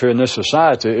better off here in this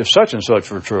society if such and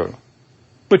such were true.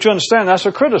 But you understand, that's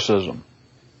a criticism.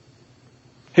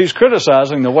 He's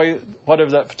criticizing the way,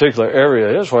 whatever that particular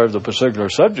area is, whatever the particular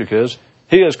subject is,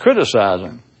 he is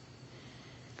criticizing.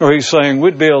 Or he's saying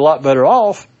we'd be a lot better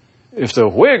off if the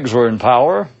Whigs were in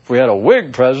power, if we had a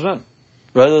Whig president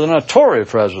rather than a Tory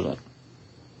president.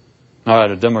 All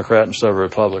right, a Democrat instead of a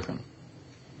Republican.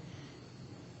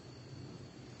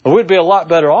 Or we'd be a lot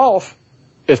better off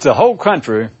if the whole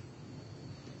country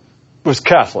was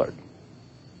Catholic.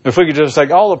 If we could just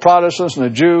take all the Protestants and the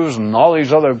Jews and all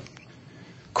these other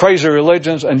crazy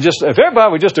religions, and just if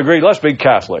everybody would just agree, let's be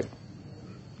Catholic.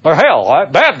 Or hell,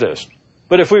 Baptist.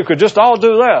 But if we could just all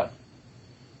do that,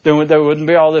 then there wouldn't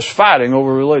be all this fighting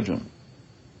over religion.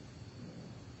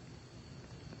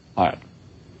 All right.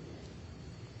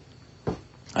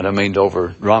 I don't mean to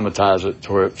over-dramatize it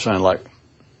to where it sounds like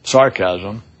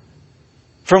sarcasm.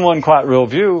 From one quite real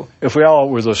view, if we all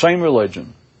were the same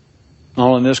religion, not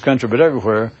only in this country but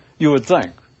everywhere, you would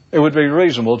think it would be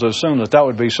reasonable to assume that that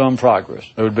would be some progress.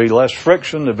 There would be less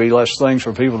friction, there would be less things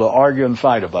for people to argue and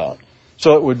fight about.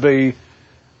 So it would be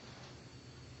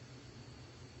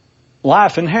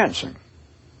life-enhancing.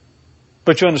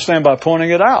 But you understand, by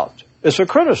pointing it out, it's a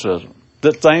criticism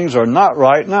that things are not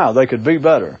right now. They could be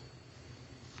better.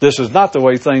 This is not the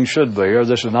way things should be, or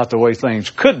this is not the way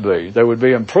things could be. They would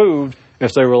be improved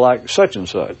if they were like such and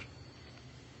such.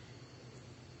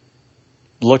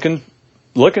 Look and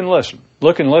listen.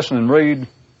 Look and listen and read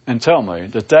and tell me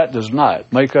that that does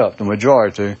not make up the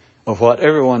majority of what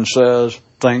everyone says,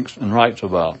 thinks, and writes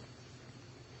about.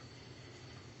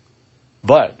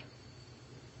 But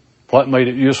what made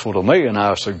it useful to me, and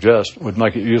I suggest would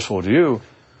make it useful to you,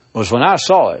 was when I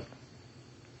saw it,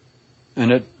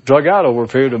 and it drug out over a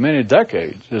period of many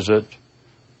decades as it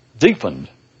deepened,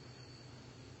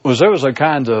 was there was a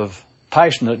kind of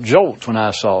passionate jolt when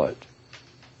I saw it.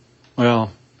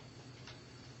 Well,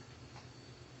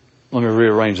 let me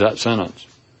rearrange that sentence.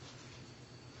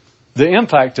 The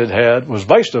impact it had was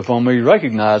based upon me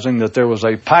recognizing that there was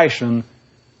a passion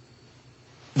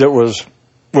that was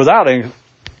without a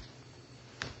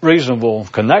reasonable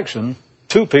connection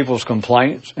to people's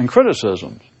complaints and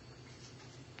criticisms.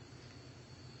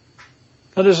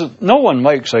 That is, no one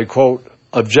makes a, quote,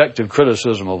 objective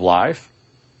criticism of life.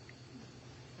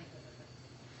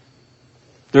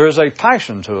 There is a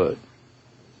passion to it.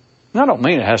 And I don't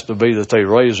mean it has to be that they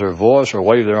raise their voice or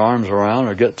wave their arms around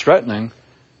or get threatening,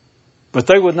 but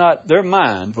they would not, their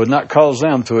mind would not cause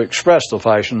them to express the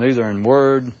passion either in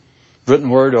word, written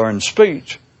word, or in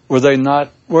speech. Was there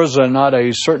not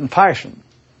a certain passion?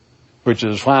 Which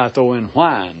is why I throw in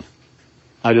whine.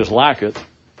 I just like it,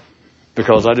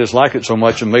 because I just like it so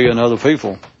much in me and other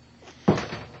people.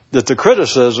 That the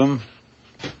criticism,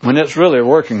 when it's really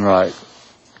working right,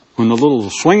 when the little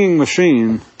swinging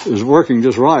machine is working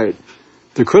just right,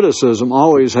 the criticism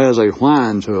always has a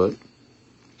whine to it.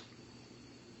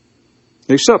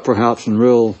 Except perhaps in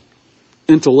real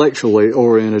intellectually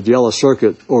oriented, yellow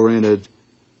circuit oriented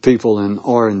people in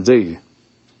R&D.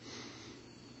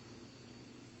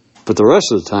 But the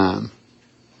rest of the time,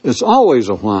 it's always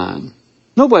a whine.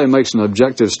 Nobody makes an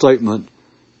objective statement.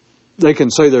 They can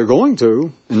say they're going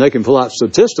to, and they can pull out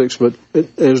statistics, but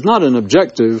it is not an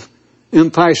objective,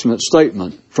 impassionate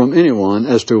statement from anyone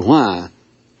as to why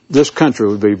this country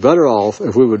would be better off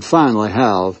if we would finally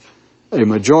have a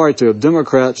majority of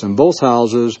Democrats in both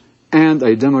houses and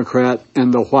a Democrat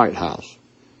in the White House.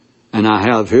 And I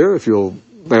have here, if you'll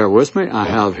bear with me, I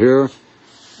have here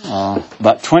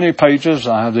about 20 pages.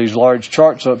 I have these large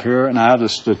charts up here, and I have the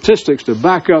statistics to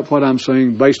back up what I'm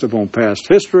saying based upon past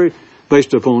history,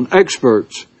 based upon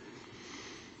experts'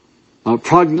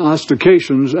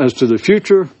 prognostications as to the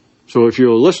future. So if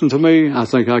you'll listen to me, I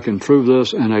think I can prove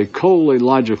this in a coldly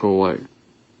logical way.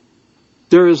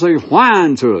 There is a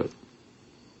whine to it.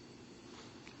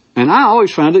 And I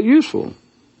always found it useful.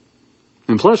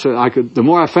 And plus, the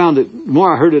more I found it, the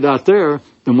more I heard it out there,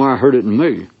 the more I heard it in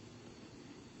me.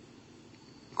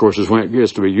 Of course, it's when it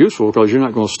gets to be useful, because you're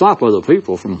not going to stop other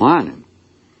people from whining.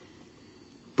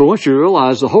 But once you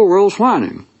realize the whole world's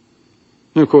whining,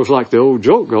 and of course, like the old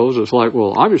joke goes, it's like,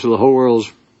 well, obviously the whole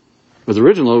world's, but the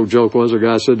original old joke was, a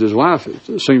guy said to his wife,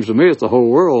 it seems to me that the whole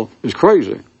world is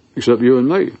crazy, except you and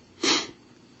me.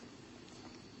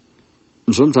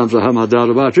 And sometimes I have my doubt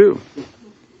about you.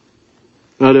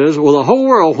 That is, well, the whole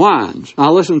world whines. I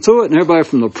listen to it, and everybody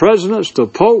from the presidents to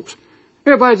popes,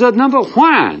 everybody does nothing but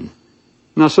whine.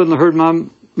 And I suddenly heard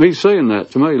me saying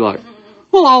that to me, like,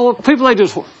 well, all the people, they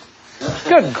just,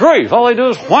 good grief, all they do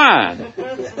is whine.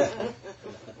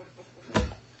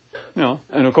 You know,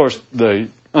 and of course, the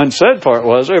unsaid part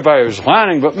was everybody was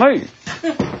whining but me.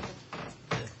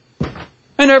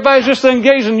 And everybody's just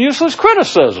engaged in useless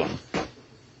criticism.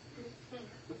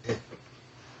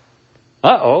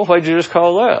 Uh-oh, what'd you just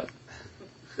call that?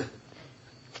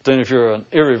 But then if you're an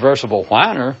irreversible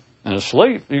whiner and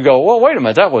asleep, you go, well, wait a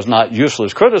minute, that was not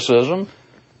useless criticism.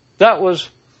 That was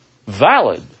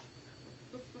valid.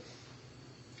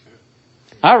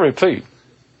 I repeat,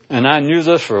 and I knew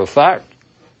this for a fact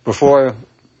a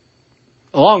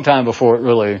long time before it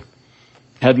really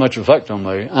had much effect on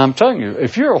me. I'm telling you,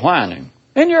 if you're whining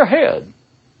in your head,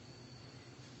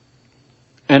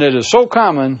 and it is so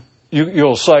common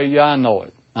You'll say, yeah, I know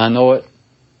it. I know it.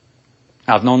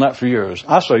 I've known that for years.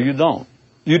 I say you don't.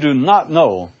 You do not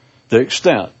know the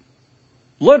extent,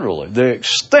 literally, the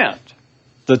extent,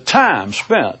 the time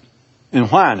spent in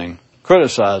whining,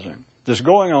 criticizing, that's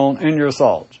going on in your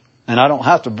thoughts. And I don't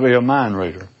have to be a mind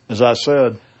reader. As I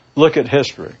said, look at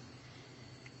history.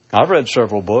 I've read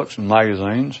several books and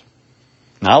magazines,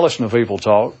 and I listen to people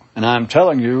talk, and I'm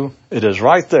telling you, it is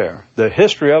right there. The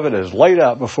history of it is laid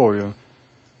out before you,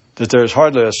 that there's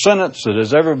hardly a sentence that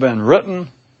has ever been written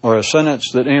or a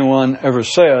sentence that anyone ever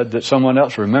said that someone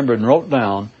else remembered and wrote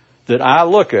down that I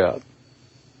look at,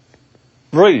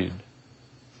 read,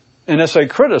 and it's a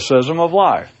criticism of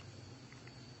life.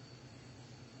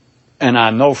 And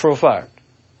I know for a fact,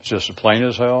 it's just as plain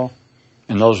as hell,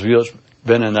 and those of you that's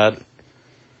been in that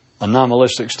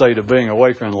anomalistic state of being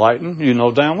awake or enlightened, you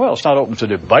know damn well it's not open to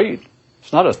debate.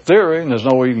 It's not a theory, and there's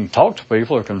no way you can talk to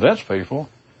people or convince people.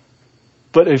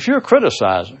 But if you're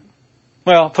criticizing,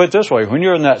 well, put it this way, when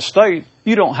you're in that state,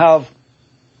 you don't have,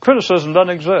 criticism doesn't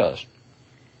exist.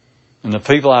 And the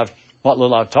people what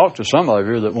little I've talked to, some of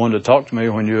you that wanted to talk to me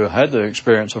when you had the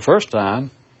experience the first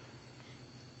time,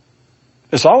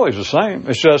 it's always the same.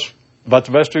 It's just, about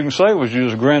the best you can say was you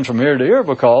just grin from ear to ear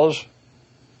because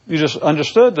you just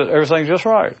understood that everything's just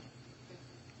right.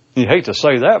 You hate to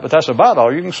say that, but that's about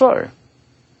all you can say.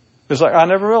 It's like, I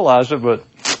never realized it, but...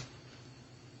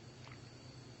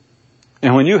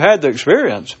 And when you had the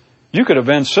experience, you could have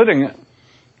been sitting,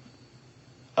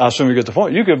 I assume you get the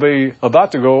point, you could be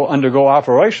about to undergo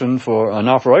an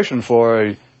operation for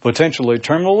a potentially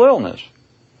terminal illness.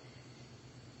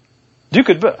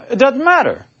 It doesn't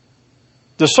matter.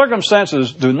 The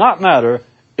circumstances do not matter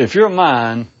if your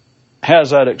mind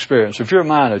has that experience, if your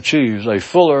mind achieves a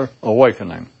fuller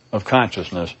awakening of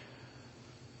consciousness.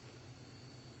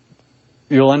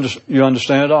 You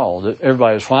understand it all, that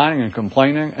everybody's whining and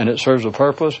complaining and it serves a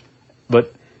purpose,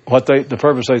 but the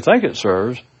purpose they think it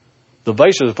serves, the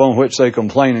basis upon which they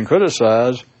complain and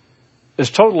criticize, is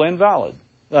totally invalid.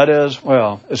 That is,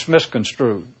 well, it's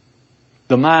misconstrued.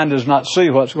 The mind does not see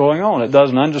what's going on. It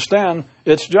doesn't understand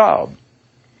its job.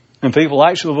 And people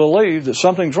actually believe that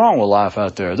something's wrong with life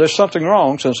out there. There's something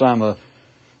wrong, since I'm a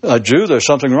Jew, there's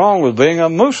something wrong with being a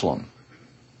Muslim.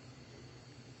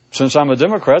 Since I'm a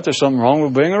Democrat, there's something wrong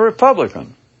with being a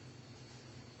Republican.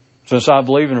 Since I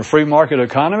believe in a free market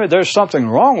economy, there's something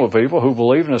wrong with people who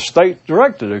believe in a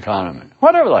state-directed economy.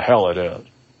 Whatever the hell it is.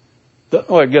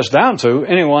 Well, it gets down to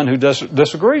anyone who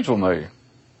disagrees with me.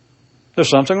 There's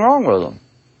something wrong with them.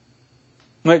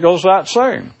 And it goes without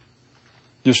saying.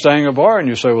 You're staying in a bar and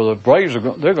you say, well, the Braves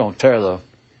they're going to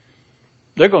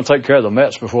take care of the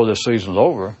Mets before this season's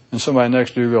over. And somebody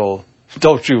next to you go,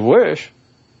 don't you wish?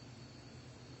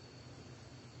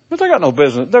 But they got no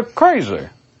business. They're crazy.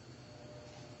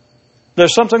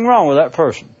 There's something wrong with that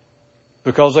person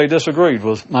because they disagreed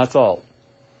with my thought.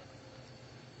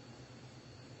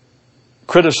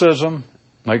 Criticism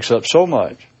makes up so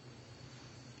much.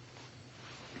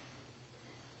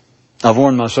 I've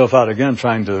worn myself out again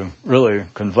trying to really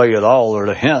convey it all or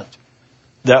to hint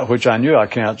that which I knew I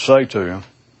can't say to you.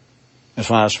 That's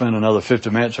why I spent another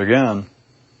 50 minutes again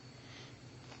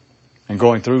and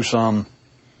going through some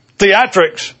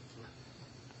theatrics.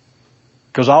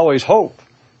 Because I always hope.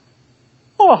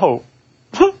 Oh, I hope.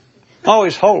 I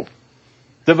always hope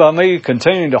that by me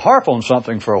continuing to harp on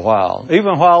something for a while,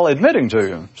 even while admitting to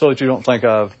you, so that you don't think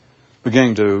I've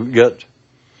beginning to get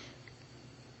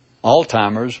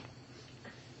Alzheimer's,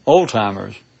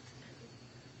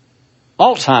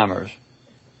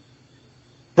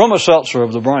 Brahma Seltzer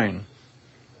of the brain.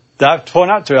 I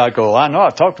point out to you, I go, I know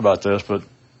I've talked about this, but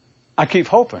I keep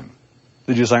hoping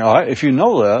that you think, all right, if you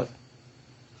know that,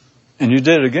 and you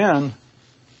did it again,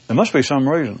 there must be some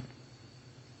reason.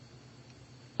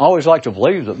 I always like to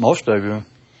believe that most of you,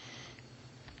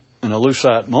 in a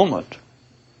lucid moment,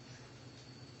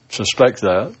 suspect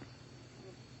that,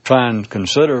 try and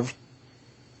consider,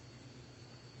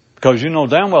 because you know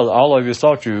damn well that all of you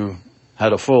thought you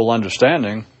had a full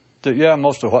understanding that, yeah,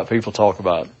 most of what people talk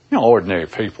about, ordinary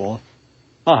people,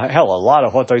 hell, a lot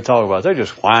of what they talk about, they're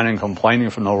just whining, complaining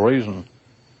for no reason.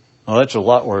 Well, that's a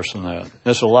lot worse than that.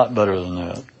 It's a lot better than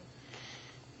that.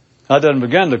 I didn't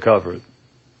begin to cover it.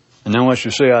 And then what you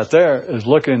see out there is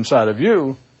look inside of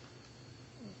you.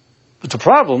 But the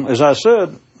problem, as I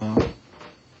said,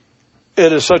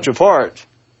 it is such a part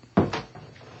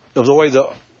of the way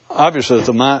obviously it's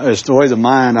the way the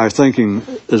mind, our thinking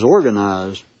is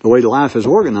organized, the way life is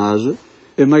organized,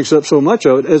 it makes up so much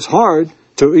of it, it's hard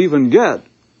to even get,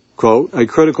 quote, a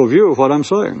critical view of what I'm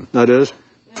saying. That is,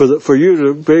 for you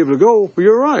to be able to go, well,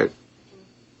 you're right.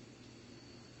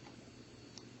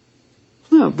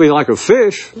 It'd be like a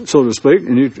fish, so to speak,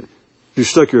 and you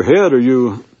stick your head, or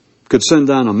you could send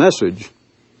down a message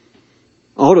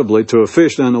audibly to a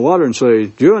fish down the water and say,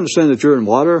 do you understand that you're in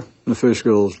water? And the fish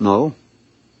goes, no.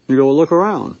 You go, well, look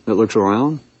around. It looks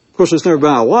around. Of course, it's never been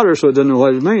out of water, so it doesn't know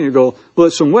what it means. You go, well,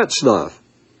 it's some wet stuff.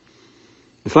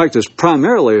 In fact, it's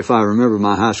primarily, if I remember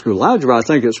my high school algebra, I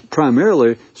think it's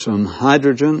primarily some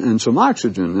hydrogen and some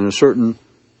oxygen in a certain,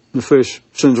 the fish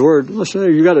sends word, let's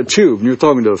say you got a tube and you're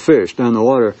talking to a fish down the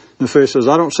water. And the fish says,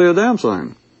 I don't see a damn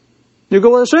thing. You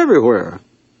go, well, it's everywhere.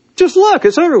 Just look,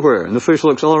 it's everywhere. And the fish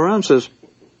looks all around and says,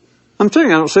 I'm telling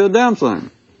you, I don't see a damn thing.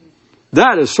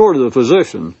 That is sort of the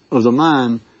position of the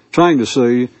mind trying to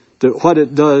see that what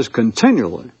it does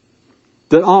continually,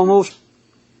 that almost,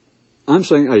 I'm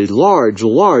saying a large,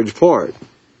 large part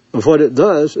of what it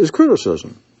does is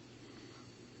criticism.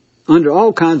 Under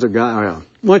all kinds of guise,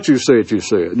 once you see it, you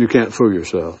see it. You can't fool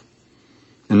yourself.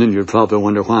 And then you'd probably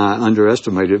wonder why I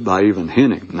underestimate it by even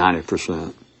hinting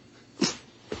 90%.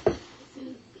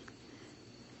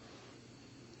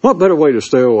 What better way to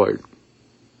stay awake?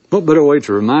 What better way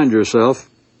to remind yourself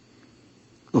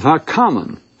of how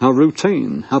common, how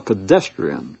routine, how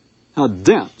pedestrian, how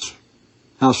dense,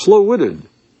 how slow-witted,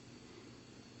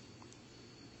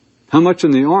 how much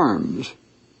in the arms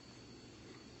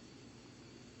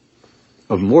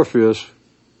of Morpheus,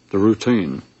 the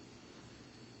routine,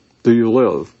 do you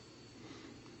live?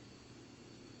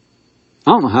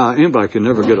 I don't know how anybody can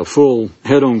never get a full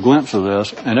head-on glimpse of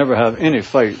this and never have any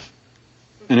faith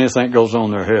in anything that goes on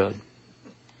in their head.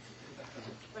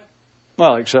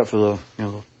 Well, except for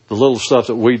the little stuff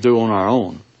that we do on our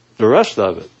own. The rest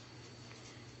of it.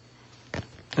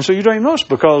 And so you don't even notice,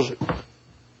 because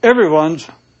everyone's,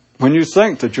 when you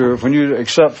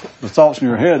accept the thoughts in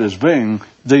your head as being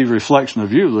the reflection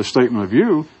of you, the statement of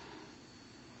you,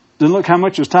 then look how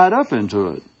much is tied up into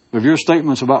it. Of your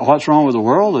statements about what's wrong with the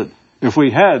world, that if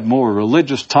we had more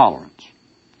religious tolerance.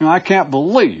 I can't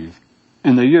believe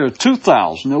in the year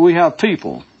 2000 that we have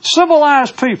people,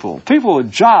 civilized people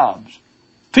with jobs,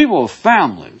 people with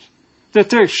families, that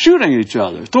they're shooting each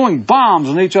other, throwing bombs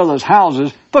in each other's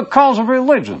houses because of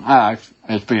religion.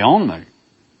 It's beyond me.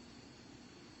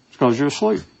 It's because you're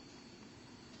asleep.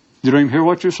 You don't even hear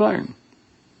what you're saying.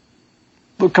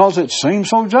 Because it seems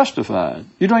so justified.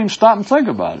 You don't even stop and think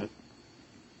about it.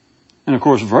 And of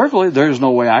course, verbally, there's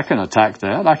no way I can attack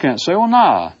that. I can't say, well,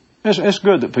 nah, it's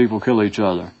good that people kill each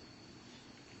other.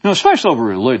 Especially over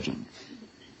religion.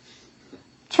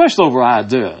 Especially over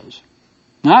ideas.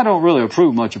 Now, I don't really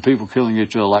approve much of people killing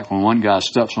each other, like when one guy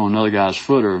steps on another guy's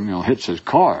foot or, hits his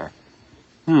car.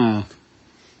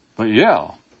 But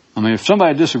yeah, if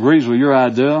somebody disagrees with your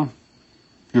idea,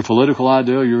 your political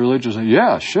idea, your religious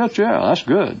idea, yeah, that's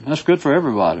good. That's good for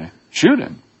everybody. Shoot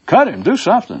him. Cut him. Do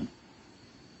something.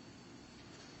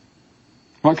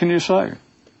 What can you say?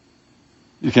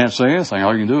 You can't say anything.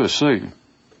 All you can do is see.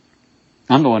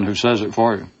 I'm the one who says it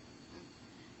for you.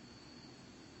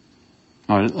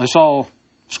 All right, let's all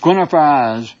squint up our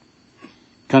eyes,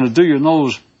 kind of do your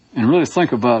nose, and really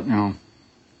think about,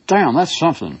 damn, that's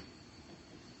something.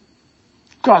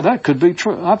 God, that could be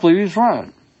true. I believe he's right.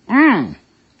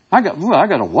 I got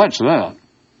to watch that.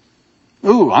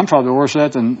 Ooh, I'm probably worse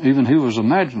at that than even he was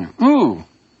imagining. Ooh,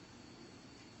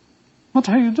 what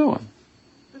the hell are you doing?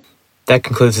 That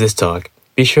concludes this talk.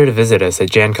 Be sure to visit us at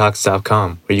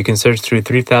jancox.com, where you can search through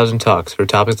 3,000 talks for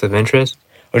topics of interest,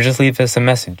 or just leave us a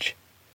message.